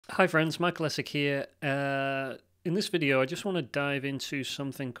Hi friends, Michael Essick here. In this video I just want to dive into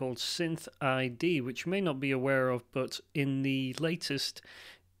something called Synth ID, which you may not be aware of, but in the latest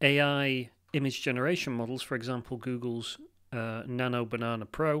AI image generation models, for example Google's Nano Banana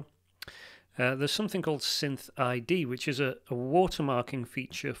Pro, there's something called Synth ID, which is a watermarking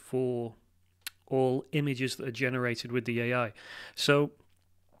feature for all images that are generated with the AI. So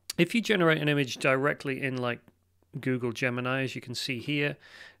if you generate an image directly in like Google Gemini, as you can see here,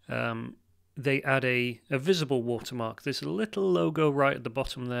 they add a visible watermark. There's a little logo right at the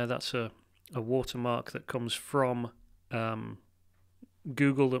bottom there. That's a watermark that comes from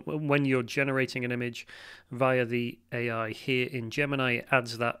Google. That when you're generating an image via the AI here in Gemini, it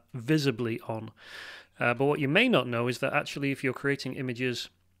adds that visibly on. But what you may not know is that actually if you're creating images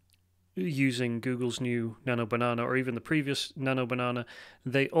using Google's new Nano Banana or even the previous Nano Banana,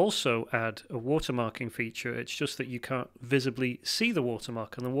 they also add a watermarking feature. It's just that you can't visibly see the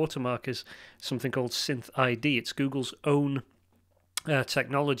watermark, and the watermark is something called Synth ID. It's Google's own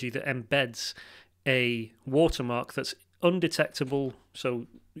technology that embeds a watermark that's undetectable, so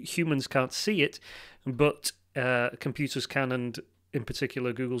humans can't see it, but computers can, and in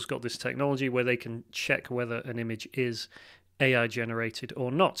particular Google's got this technology where they can check whether an image is AI generated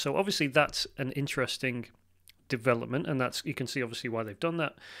or not. So obviously that's an interesting development, and that's, you can see obviously why they've done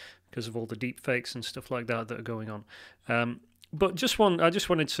that because of all the deep fakes and stuff like that are going on. But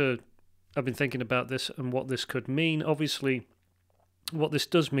I've been thinking about this and what this could mean. Obviously what this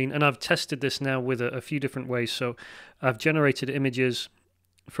does mean, and I've tested this now with a few different ways. So I've generated images,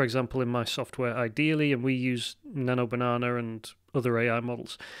 for example, in my software Ideally, and we use Nano Banana and other AI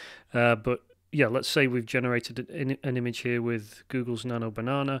models. But yeah, let's say we've generated an image here with Google's Nano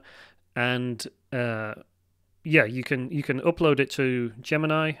Banana, and yeah, you can upload it to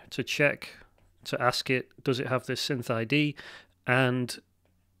Gemini to check, to ask it, does it have this Synth ID, and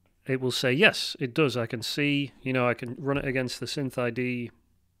it will say yes, it does. I can see, I can run it against the Synth ID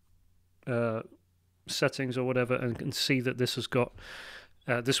settings or whatever, and can see that this has got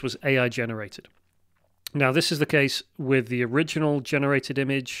this was AI generated. Now this is the case with the original generated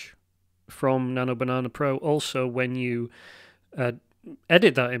image from Nano Banana Pro, also when you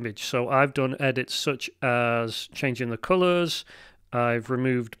edit that image. So I've done edits such as changing the colors, I've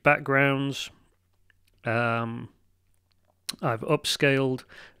removed backgrounds, I've upscaled,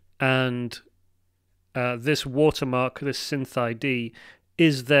 and this watermark, this Synth ID,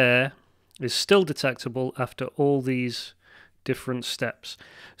 is still detectable after all these different steps.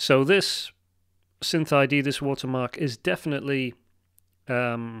 So this Synth ID, this watermark, is definitely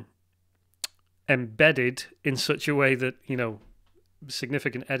embedded in such a way that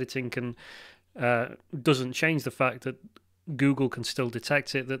significant editing doesn't change the fact that Google can still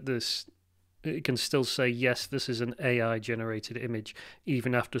detect it, that it can still say yes, this is an AI generated image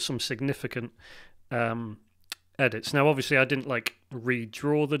even after some significant edits. Now obviously I didn't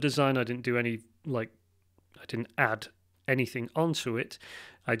redraw the design, I didn't do any I didn't add anything onto it.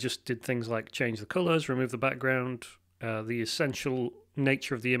 I just did things like change the colors, remove the background. The essential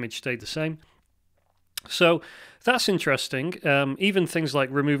nature of the image stayed the same. So that's interesting. Even things like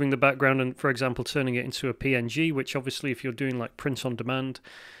removing the background and, for example, turning it into a PNG, which obviously if you're doing like print on demand,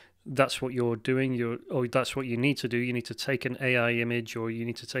 that's what you're doing. That's what you need to do. You need to take an AI image, or you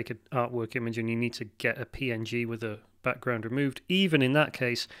need to take an artwork image, and you need to get a PNG with a background removed. Even in that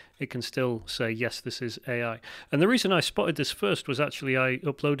case, it can still say, yes, this is AI. And the reason I spotted this first was actually I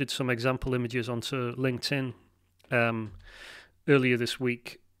uploaded some example images onto LinkedIn earlier this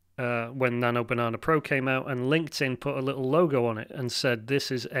week, when Nano Banana Pro came out, and LinkedIn put a little logo on it and said this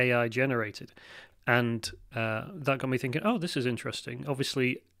is AI generated, and that got me thinking, oh, this is interesting.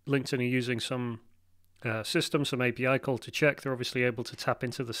 Obviously LinkedIn are using some system, some API call to check. They're obviously able to tap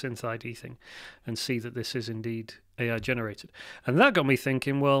into the Synth ID thing and see that this is indeed AI generated, and that got me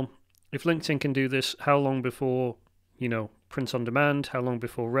thinking, well, if LinkedIn can do this, how long before print on demand, how long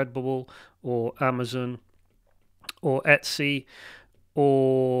before Redbubble or Amazon or Etsy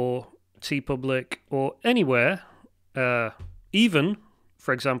or TeePublic or anywhere, even,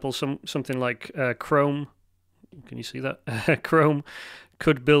 for example, something like Chrome, can you see that? Chrome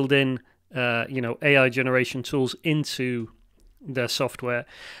could build in AI generation tools into their software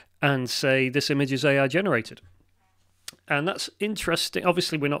and say this image is AI generated. And that's interesting.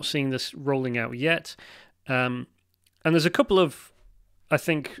 Obviously we're not seeing this rolling out yet, and there's a couple of, I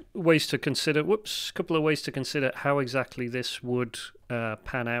think, ways to consider. Couple of ways to consider how exactly this would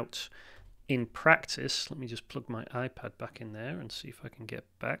pan out in practice. Let me just plug my iPad back in there and see if I can get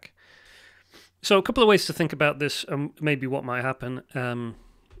back. So a couple of ways to think about this, maybe what might happen. I'll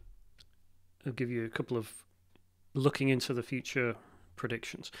give you a couple of looking into the future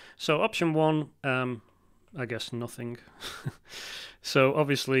predictions. So option one, I guess nothing. So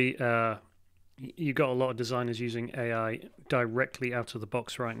obviously, you've got a lot of designers using AI directly out of the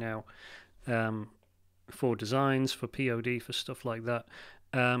box right now, for designs, for POD, for stuff like that.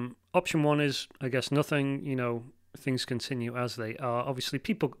 Option one is, I guess, nothing. Things continue as they are. Obviously,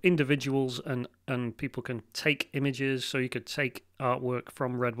 individuals and people can take images, so you could take artwork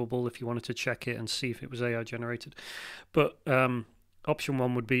from Redbubble if you wanted to check it and see if it was AI generated. But option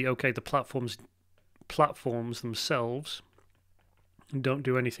one would be, okay, the platforms themselves don't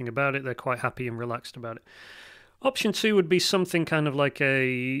do anything about it. They're quite happy and relaxed about it. Option two would be something kind of like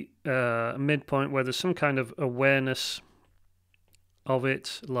a midpoint where there's some kind of awareness of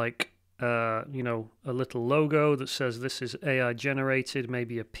it, like a little logo that says this is AI generated,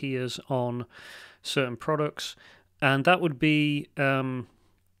 maybe appears on certain products, and that would be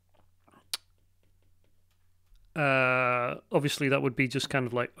obviously that would be just kind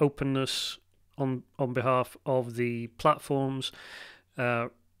of like openness on behalf of the platforms.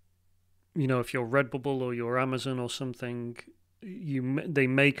 If you're Redbubble or you're Amazon or something, they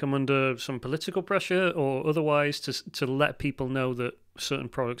may come under some political pressure or otherwise to let people know that certain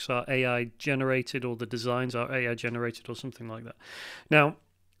products are AI generated or the designs are AI generated or something like that. Now,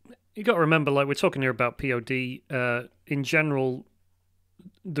 you got to remember, like, we're talking here about POD. In general,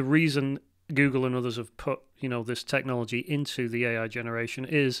 the reason Google and others have put this technology into the AI generation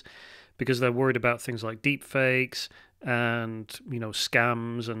is because they're worried about things like deep fakes and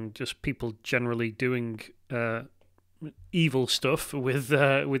scams and just people generally doing evil stuff with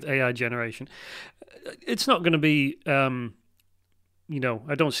AI generation. It's not going to be I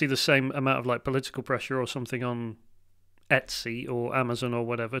don't see the same amount of like political pressure or something on Etsy or Amazon or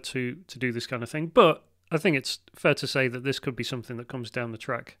whatever to do this kind of thing, but I think it's fair to say that this could be something that comes down the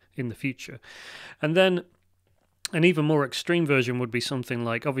track in the future. And then an even more extreme version would be something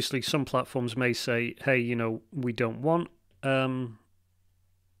like, obviously some platforms may say, hey, we don't want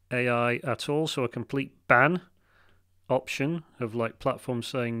AI at all, so a complete ban option of like platforms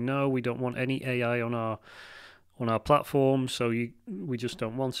saying, no, we don't want any AI on our platform, so we just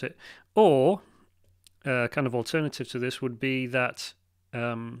don't want it. Or kind of alternative to this would be that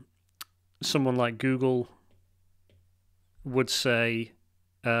someone like Google would say,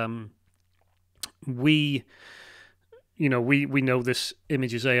 we know this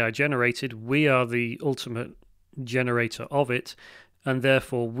image is AI generated. We are the ultimate generator of it, and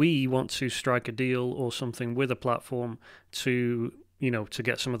therefore we want to strike a deal or something with a platform to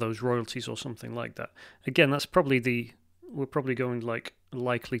get some of those royalties or something like that. Again, that's probably we're probably going like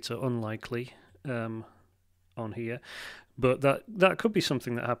likely to unlikely on here, but that could be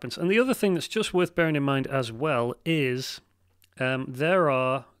something that happens. And the other thing that's just worth bearing in mind as well is there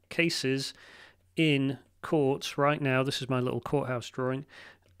are cases in courts right now. This is my little courthouse drawing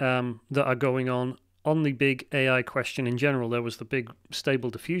that are going on the big AI question in general. There was the big Stable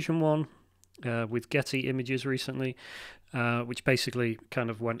Diffusion one with Getty Images recently, which basically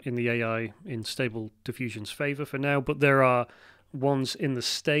kind of went in the AI in Stable Diffusion's favor for now. But there are ones in the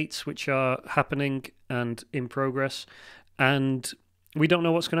States which are happening and in progress, and we don't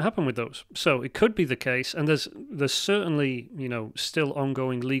know what's going to happen with those. So it could be the case, and there's certainly still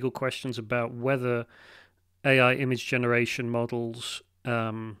ongoing legal questions about whether AI image generation models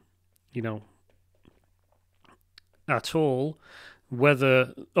at all,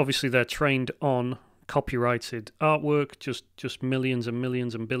 whether obviously they're trained on copyrighted artwork, just millions and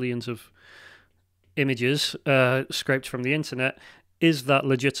millions and billions of images scraped from the internet. Is that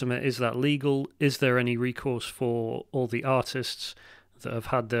legitimate? Is that legal? Is there any recourse for all the artists that have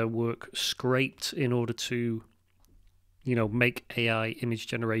had their work scraped in order to make AI image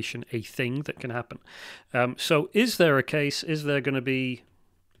generation a thing that can happen? So is there a case? Is there going to be,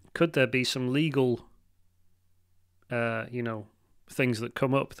 could there be some legal things that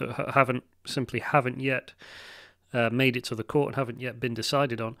come up that haven't yet made it to the court and haven't yet been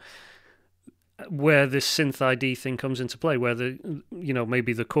decided on, where this synth ID thing comes into play, where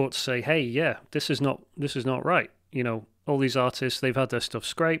maybe the courts say, hey, yeah, this is not right. All these artists, they've had their stuff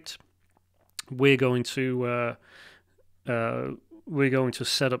scraped. We're going to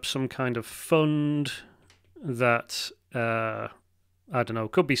set up some kind of fund that I don't know,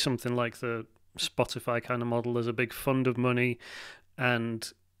 could be something like the Spotify kind of model. There's a big fund of money,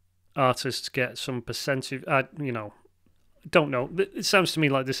 and artists get some percentage. Don't know. It sounds to me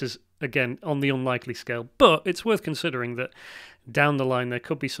like this is, again, on the unlikely scale, but it's worth considering that down the line there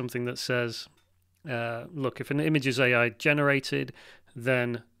could be something that says, look, if an image is AI generated,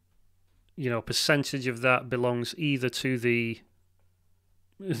 then a percentage of that belongs either to the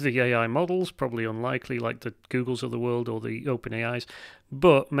the AI models, probably unlikely, like the Googles of the world or the OpenAIs,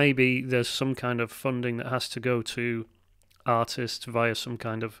 but maybe there's some kind of funding that has to go to artists via some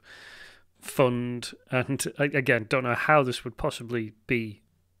kind of fund. And again, don't know how this would possibly be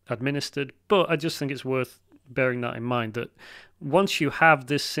administered, but I just think it's worth bearing that in mind, that once you have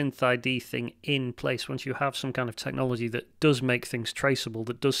this synth ID thing in place, once you have some kind of technology that does make things traceable,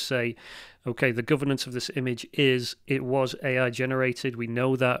 that does say, okay, the governance of this image is it was AI generated. We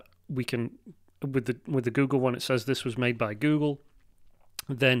know that. We can, with the Google one, it says this was made by Google.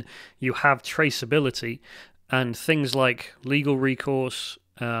 Then you have traceability, and things like legal recourse,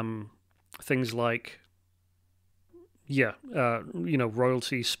 things like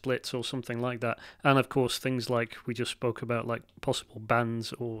royalty splits or something like that. And of course, things like we just spoke about, like possible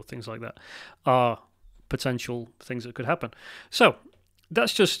bans or things like that, are potential things that could happen. So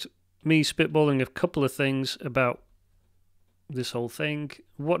that's just me spitballing a couple of things about this whole thing.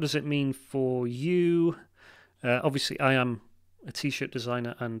 What does it mean for you? Obviously, I am a t-shirt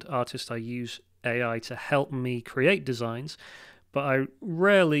designer and artist. I use AI to help me create designs, but I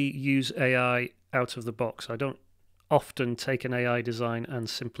rarely use AI out of the box. I don't often take an AI design and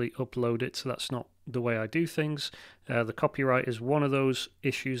simply upload it, so that's not the way I do things. The copyright is one of those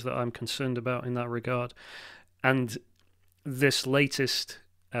issues that I'm concerned about in that regard. And this latest,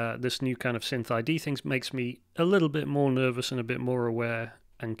 this new kind of synth ID things makes me a little bit more nervous and a bit more aware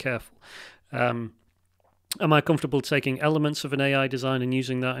and careful. Am I comfortable taking elements of an AI design and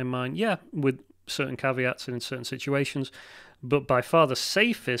using that in mine? Yeah, with certain caveats and in certain situations. But by far the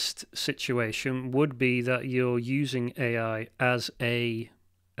safest situation would be that you're using AI as a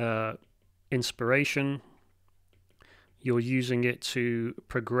inspiration. You're using it to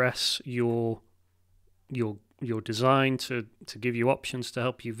progress your design, to give you options to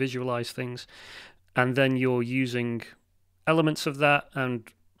help you visualize things, and then you're using elements of that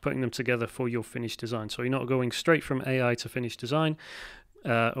and putting them together for your finished design. So you're not going straight from AI to finished design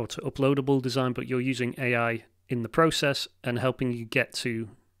or to uploadable design, but you're using AI in the process and helping you get to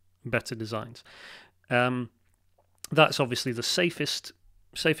better designs. That's obviously the safest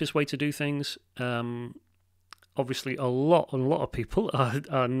way to do things. Obviously, a lot of people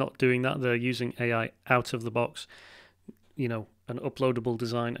are not doing that. They're using AI out of the box, an uploadable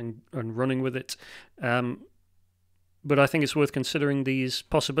design and running with it. But I think it's worth considering these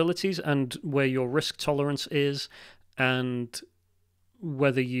possibilities and where your risk tolerance is, and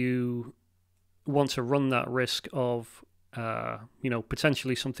whether you want to run that risk of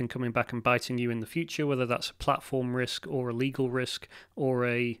potentially something coming back and biting you in the future, whether that's a platform risk or a legal risk or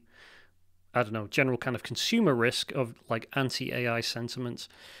a general kind of consumer risk of like anti-AI sentiments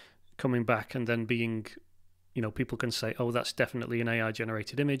coming back and then being, people can say, oh, that's definitely an AI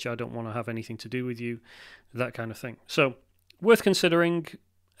generated image, I don't want to have anything to do with you, that kind of thing. So worth considering.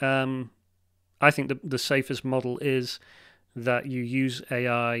 I think the safest model is that you use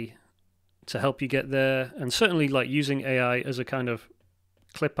AI to help you get there, and certainly like using AI as a kind of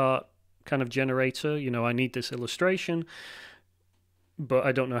clip art kind of generator. I need this illustration, but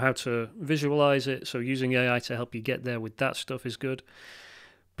I don't know how to visualize it, so using AI to help you get there with that stuff is good.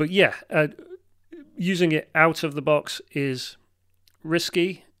 But yeah, using it out of the box is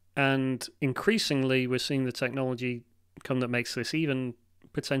risky, and increasingly we're seeing the technology come that makes this even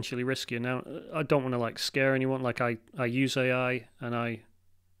potentially riskier. Now, I don't want to like scare anyone. Like I use AI and I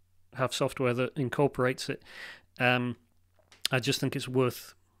have software that incorporates it. I just think it's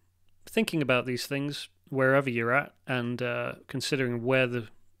worth thinking about these things wherever you're at, and considering where the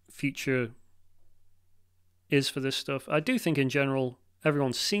future is for this stuff. I do think in general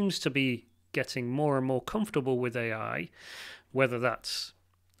everyone seems to be getting more and more comfortable with AI, whether that's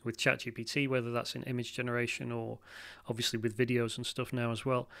with ChatGPT, whether that's in image generation, or obviously with videos and stuff now as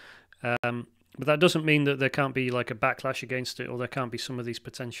well. But that doesn't mean that there can't be like a backlash against it, or there can't be some of these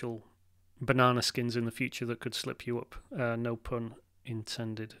potential banana skins in the future that could slip you up. No pun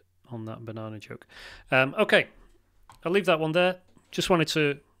intended on that banana joke. Okay, I'll leave that one there. Just wanted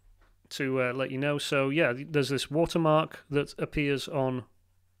to let you know. So yeah, there's this watermark that appears on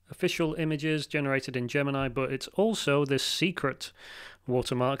official images generated in Gemini, but it's also this secret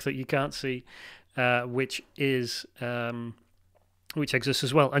watermark that you can't see, which exists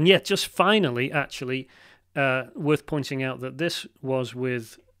as well. And yet, just finally, actually, worth pointing out that this was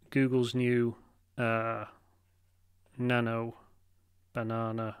with Google's new Nano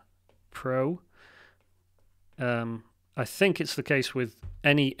Banana Pro. I think it's the case with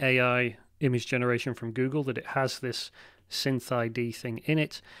any AI image generation from Google that it has this synth ID thing in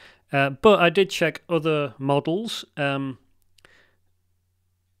it. But I did check other models.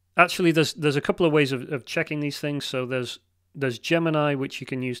 Actually, there's a couple of ways of checking these things. So there's there's Gemini, which you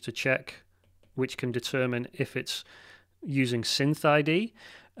can use to check, which can determine if it's using synth ID.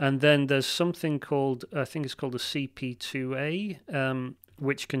 And then there's something called, I think it's called a CP2A,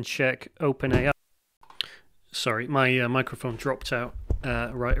 which can check OpenAI. Sorry, my microphone dropped out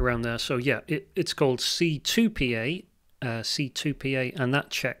right around there. So yeah, it's called C2PA, C2PA, and that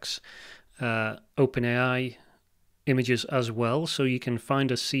checks OpenAI images as well. So you can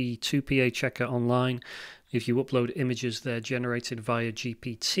find a C2PA checker online. If you upload images they're generated via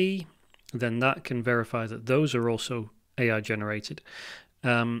GPT, then that can verify that those are also AI generated.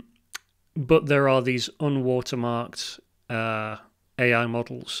 But there are these unwatermarked AI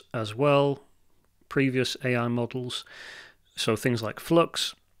models as well, previous AI models. So things like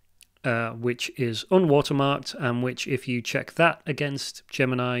Flux, which is unwatermarked, and which, if you check that against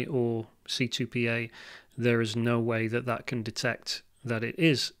Gemini or C2PA, there is no way that that can detect that it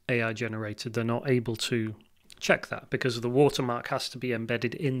is AI generated. They're not able to check that because the watermark has to be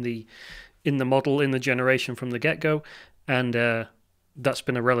embedded in the model, in the generation from the get-go, and that's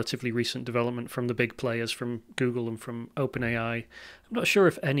been a relatively recent development from the big players, from Google and from OpenAI. I'm not sure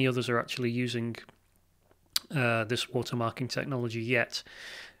if any others are actually using this watermarking technology yet,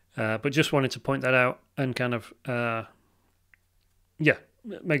 but just wanted to point that out and kind of,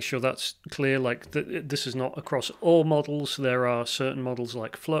 make sure that's clear. Like, this is not across all models. There are certain models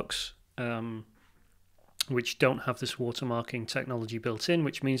like Flux, which don't have this watermarking technology built in,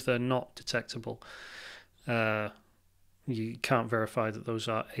 which means they're not detectable. You can't verify that those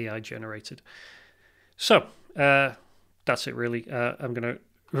are AI generated. So that's it really. I'm going to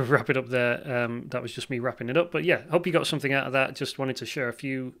wrap it up there. That was just me wrapping it up. But yeah, hope you got something out of that. Just wanted to share a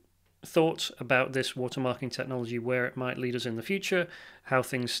few thoughts about this watermarking technology, where it might lead us in the future, how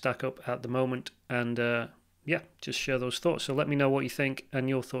things stack up at the moment, and just share those thoughts. So let me know what you think and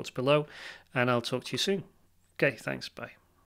your thoughts below, and I'll talk to you soon. Okay, thanks, bye.